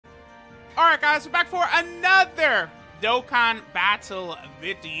Alright guys, we're back for another Dokkan battle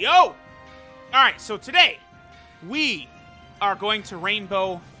video. Alright, so today we are going to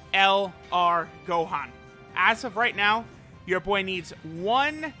Rainbow LR Gohan. As of right now, your boy needs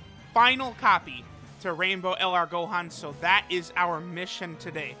one final copy to Rainbow LR Gohan, so that is our mission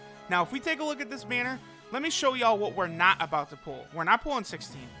today. Now, if we take a look at this banner, let me show y'all what we're not about to pull. We're not pulling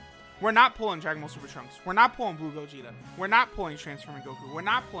 16. We're not pulling Dragon Ball Super Trunks. We're not pulling Blue Gogeta. We're not pulling Transforming Goku. We're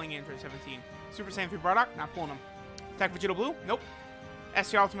not pulling Android 17. Super Saiyan 3 Bardock, not pulling them. Attack Vegeta Blue, nope.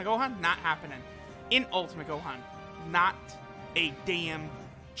 SSJ Ultimate Gohan, not happening. In Ultimate Gohan, not a damn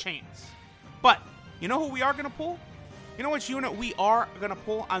chance. But, you know who we are going to pull? You know which unit we are going to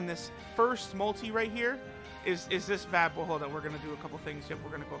pull on this first multi right here? Is this bad boy. Hold on, we're going to do a couple things. Yep,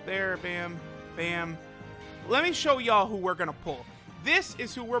 we're going to go up there, bam, bam. Let me show y'all who we're going to pull. This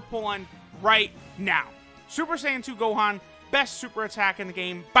is who we're pulling right now. Super Saiyan 2 Gohan, best super attack in the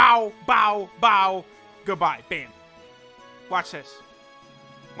game. Bow, bow, bow. Goodbye. Bam. Watch this.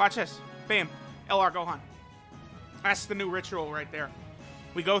 Watch this. Bam. LR Gohan. That's the new ritual right there.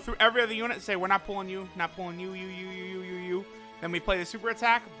 We go through every other unit and say, we're not pulling you, not pulling you, you. Then we play the super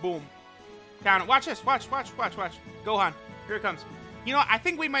attack. Boom. Count it. Watch this. Watch. Gohan. Here it comes. You know, I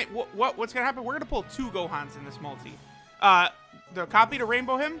think we might... What's going to happen? We're going to pull 2 Gohans in this multi. The copy to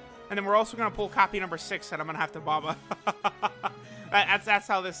Rainbow him, and then we're also going to pull copy number 6 that I'm going to have to Baba. That's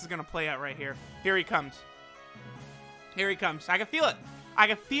how this is going to play out right here. Here he comes. Here he comes. I can feel it. I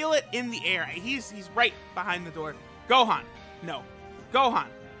can feel it in the air. He's right behind the door. Gohan. No. Gohan.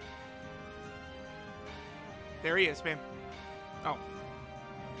 There he is, man. Oh.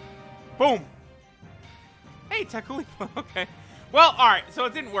 Boom. Hey, Tech Khalifa. Okay. Well, alright. So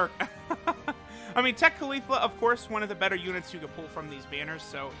it didn't work. I mean, Tech Khalifa, of course, one of the better units you could pull from these banners,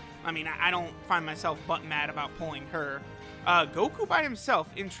 so, I mean, I don't find myself butt mad about pulling her. Goku by himself,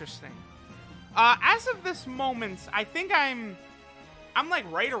 interesting. As of this moment, I think I'm like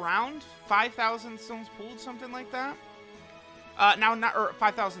right around 5,000 stones pulled, something like that. Or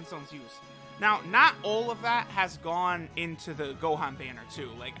 5,000 stones used. Now, not all of that has gone into the Gohan banner, too.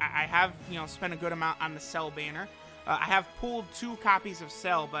 Like, I have, you know, spent a good amount on the Cell banner. I have pulled 2 copies of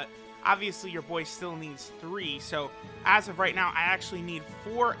Cell, but obviously, your boy still needs 3, so as of right now, I actually need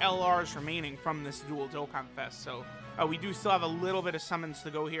 4 LRs remaining from this dual Dokkan Fest, so we do still have a little bit of summons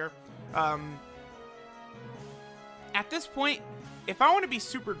to go here. At this point, if I want to be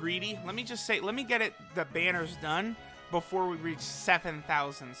super greedy, let me just say, let me get the banners done before we reach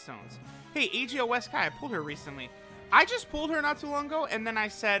 7,000 stones. Hey, AGL West Kai, I pulled her recently. I just pulled her not too long ago, and then I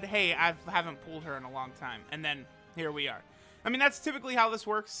said, hey, I haven't pulled her in a long time, and then here we are. I mean, that's typically how this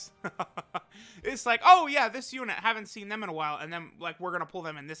works. It's like, oh, yeah, this unit, haven't seen them in a while, and then, like, we're going to pull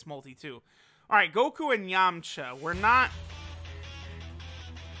them in this multi, too. All right, Goku and Yamcha. We're not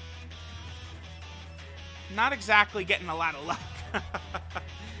exactly getting a lot of luck.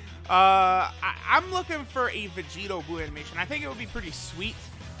 I'm looking for a Vegito Blue animation. I think it would be pretty sweet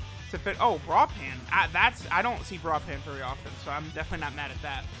to fit. Oh, Brawpan. I don't see Brawpan very often, so I'm definitely not mad at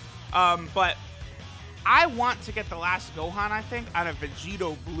that. But I want to get the last Gohan, I think, on a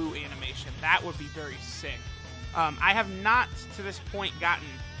Vegito Blue animation. That would be very sick. I have not, to this point, gotten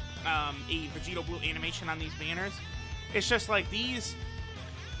a Vegito Blue animation on these banners. It's just like these...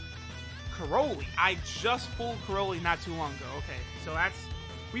 Karoli. I just pulled Karoli not too long ago. Okay, so that's...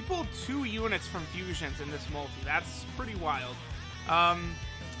 We pulled 2 units from Fusions in this multi. That's pretty wild.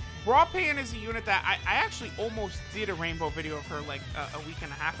 Brawpan is a unit that I actually almost did a Rainbow video of her like a week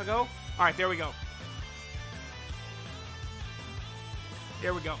and a half ago. Alright, there we go.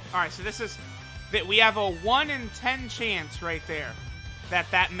 There we go. All right, so this is that we have a 1 in 10 chance right there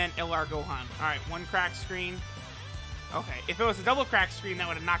that meant LR Gohan. All right, 1 crack screen. Okay, if it was a double crack screen, that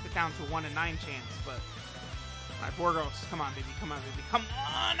would have knocked it down to 1 in 9 chance. But all right, Borgos, come on, baby, come on, baby, come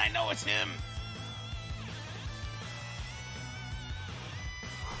on! I know it's him.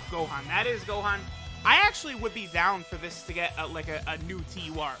 Gohan, that is Gohan. I actually would be down for this to get like a new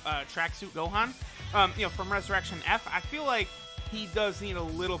TUR tracksuit Gohan. You know, from Resurrection F. I feel like he does need a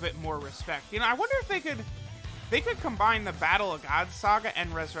little bit more respect. You know, I wonder if they could combine the Battle of Gods saga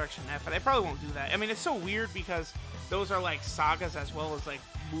and Resurrection F, but they probably won't do that. I mean, it's so weird because those are like sagas as well as like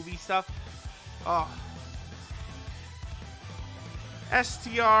movie stuff. Oh.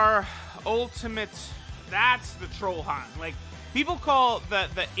 STR Ultimate, that's the Trollhan. Like, people call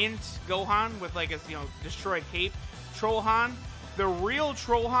the Int Gohan with like his, you know, destroyed cape Trollhan. The real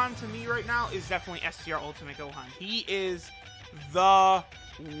Trollhan to me right now is definitely STR Ultimate Gohan. He is the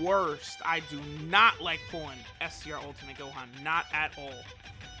worst. I do not like pulling STR Ultimate Gohan. Not at all.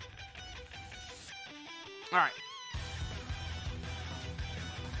 Alright.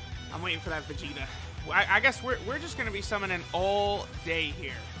 I'm waiting for that Vegeta. I guess we're just gonna be summoning all day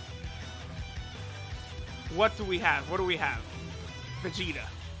here. What do we have? What do we have? Vegeta.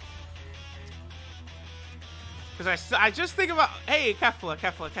 Because I just think about, hey,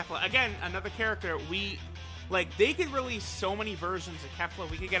 Kefla. Again, another character we, like, they could release so many versions of Kefla.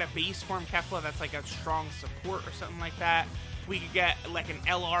 We could get a base form Kefla that's like a strong support or something like that. We could get like an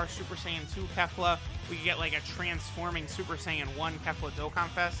LR Super Saiyan 2 Kefla. We could get like a transforming Super Saiyan 1 Kefla Dokkan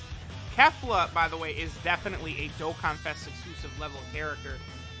Fest. Kefla, by the way, is definitely a Dokkan Fest exclusive level character.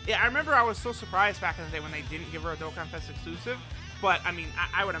 Yeah, I remember I was so surprised back in the day when they didn't give her a Dokkan Fest exclusive. But, I mean,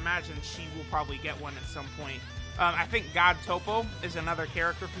 I would imagine she will probably get one at some point. I think God Topo is another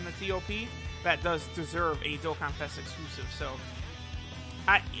character from the TOP that does deserve a Dokkan Fest exclusive. So,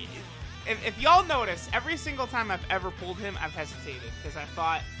 if y'all notice, every single time I've ever pulled him, I've hesitated. Because I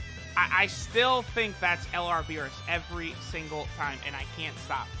thought, I still think that's LR Beerus every single time. And I can't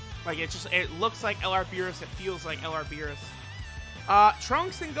stop. Like, it looks like LR Beerus. It feels like LR Beerus.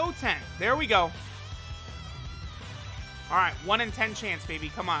 Trunks and Goten. There we go. Alright, 1 in 10 chance, baby.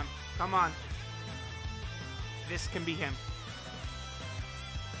 Come on. Come on. This can be him.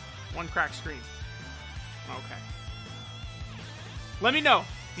 1 crack screen. Okay. Let me know.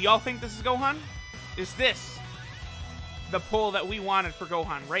 Do y'all think this is Gohan? Is this the pull that we wanted for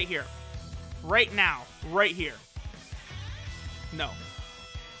Gohan? Right here. Right now. Right here. No.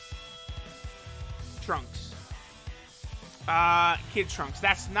 Trunks. Kid Trunks.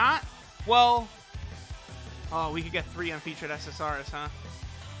 That's not... Well... Oh, we could get 3 unfeatured SSRs, huh?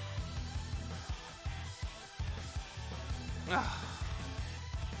 Ugh.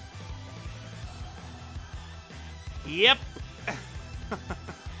 Yep.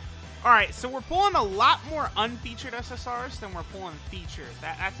 Alright, so we're pulling a lot more unfeatured SSRs than we're pulling featured.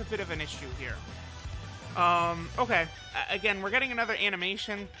 That's a bit of an issue here. Okay. Again, we're getting another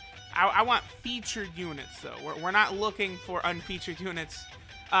animation. I want featured units, though. We're not looking for unfeatured units.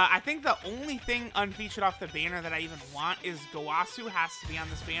 I think the only thing unfeatured off the banner that I even want is Gowasu has to be on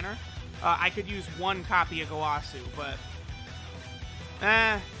this banner. I could use 1 copy of Gowasu, but...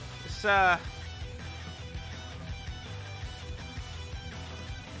 it's,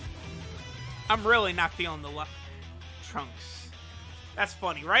 I'm really not feeling the luck. Trunks. That's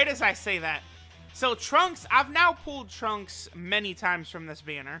funny, right as I say that. So, Trunks, I've now pulled Trunks many times from this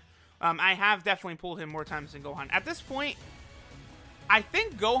banner. I have definitely pulled him more times than Gohan. At this point... I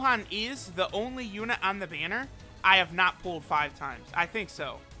think Gohan is the only unit on the banner I have not pulled 5 times. I think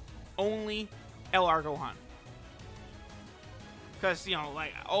so. Only LR Gohan. Because, you know,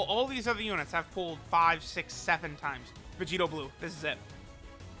 like, all these other units I've pulled 5, 6, 7 times. Vegito Blue. This is it.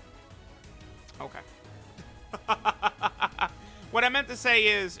 Okay. What I meant to say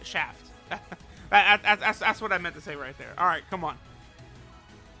is Shaft. That's what I meant to say right there. Alright, come on.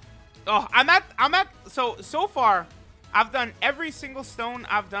 Oh, so far... I've done every single stone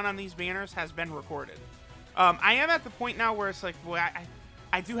I've done on these banners has been recorded. I am at the point now where it's like, boy,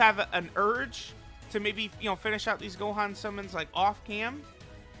 I do have an urge to maybe, you know, finish out these Gohan summons like off cam.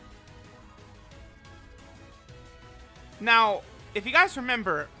 Now, if you guys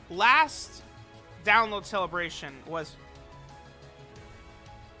remember, last download celebration was...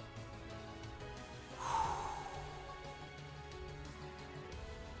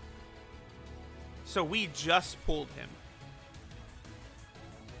 So we just pulled him.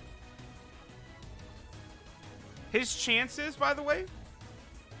 His chances, by the way,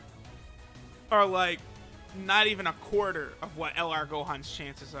 are like not even a quarter of what LR Gohan's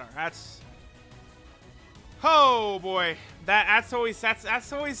chances are. That's... Oh boy. That's always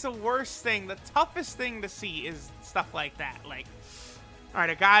the worst thing. The toughest thing to see is stuff like that. Like, alright,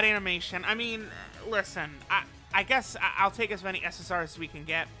 a god animation. I mean, listen, I guess I'll take as many SSRs as we can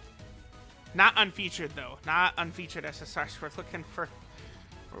get. Not unfeatured though. Not unfeatured SSRs.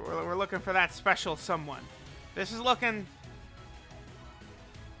 We're looking for that special someone. This is looking...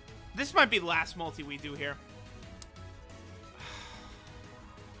 This might be the last multi we do here.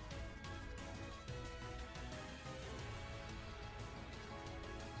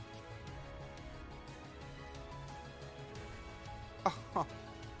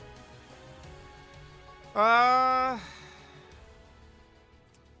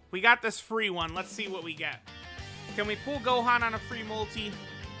 We got this free one. Let's see what we get. Can we pull Gohan on a free multi?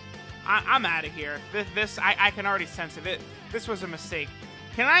 I'm out of here. This I can already sense it. This was a mistake.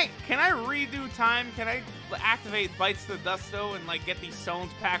 Can I redo time? Can I activate Bites the Dusto and like get these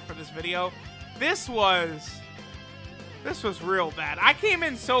stones packed for this video? This was real bad. I came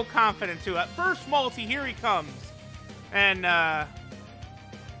in so confident too. At first multi, here he comes. And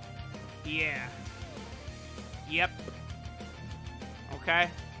yeah. Yep. Okay.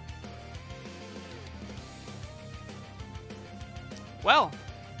 Well.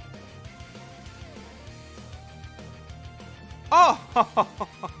 Oh!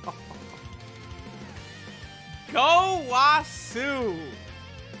 Gowasu!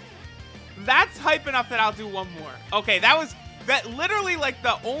 That's hype enough that I'll do one more. Okay, that literally like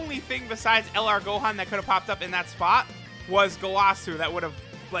the only thing besides LR Gohan that could have popped up in that spot was Gowasu that would have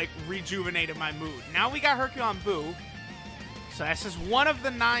like rejuvenated my mood. Now we got Hercule Buu. So that's just one of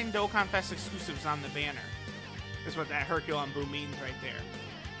the 9 Dokkan Fest exclusives on the banner. Is what that Hercule Buu means right there.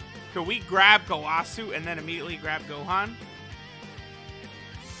 Could we grab Gowasu and then immediately grab Gohan?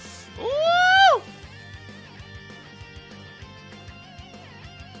 Woo!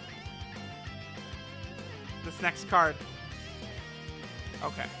 This next card.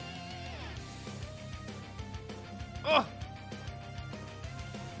 Okay. Ugh!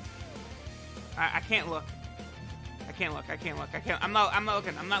 I can't look. I can't look. I can't look. I can't. I'm not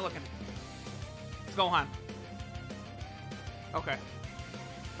looking. I'm not looking. It's Gohan. Okay.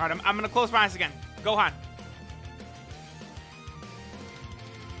 All right. I'm gonna close my eyes again. Gohan.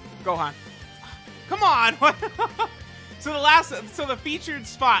 Gohan. Come on. So the featured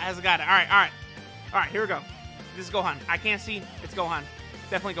spot has got it. All right. All right. All right. Here we go. This is Gohan. I can't see. It's Gohan.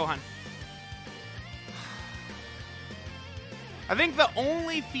 Definitely Gohan. I think the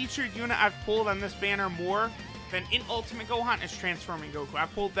only featured unit I've pulled on this banner more than in Ultimate Gohan is Transforming Goku.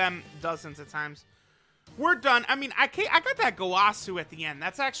 I've pulled them dozens of times. We're done. I mean, I got that Gowasu at the end.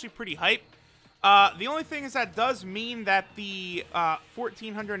 That's actually pretty hype. The only thing is that does mean that the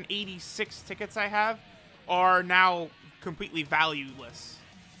 1,486 tickets I have are now completely valueless.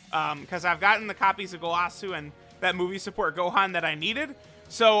 Because I've gotten the copies of Gowasu and that movie support Gohan that I needed.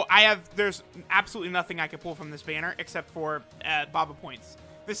 So there's absolutely nothing I can pull from this banner except for Baba points.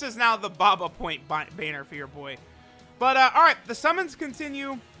 This is now the Baba point banner for your boy. But, all right, the summons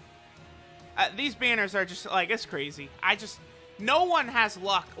continue. These banners are just, like, it's crazy. No one has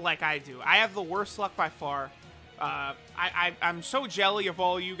luck like I do. I have the worst luck by far. I'm so jelly of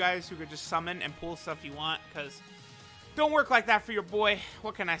all you guys who could just summon and pull stuff you want, because don't work like that for your boy.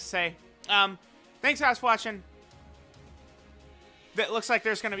 What can I say? Thanks, guys, for watching. It looks like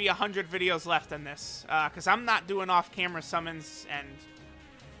there's going to be 100 videos left in this, because I'm not doing off-camera summons, and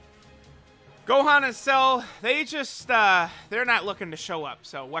Gohan and Cell, they just, they're not looking to show up,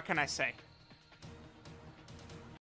 so what can I say?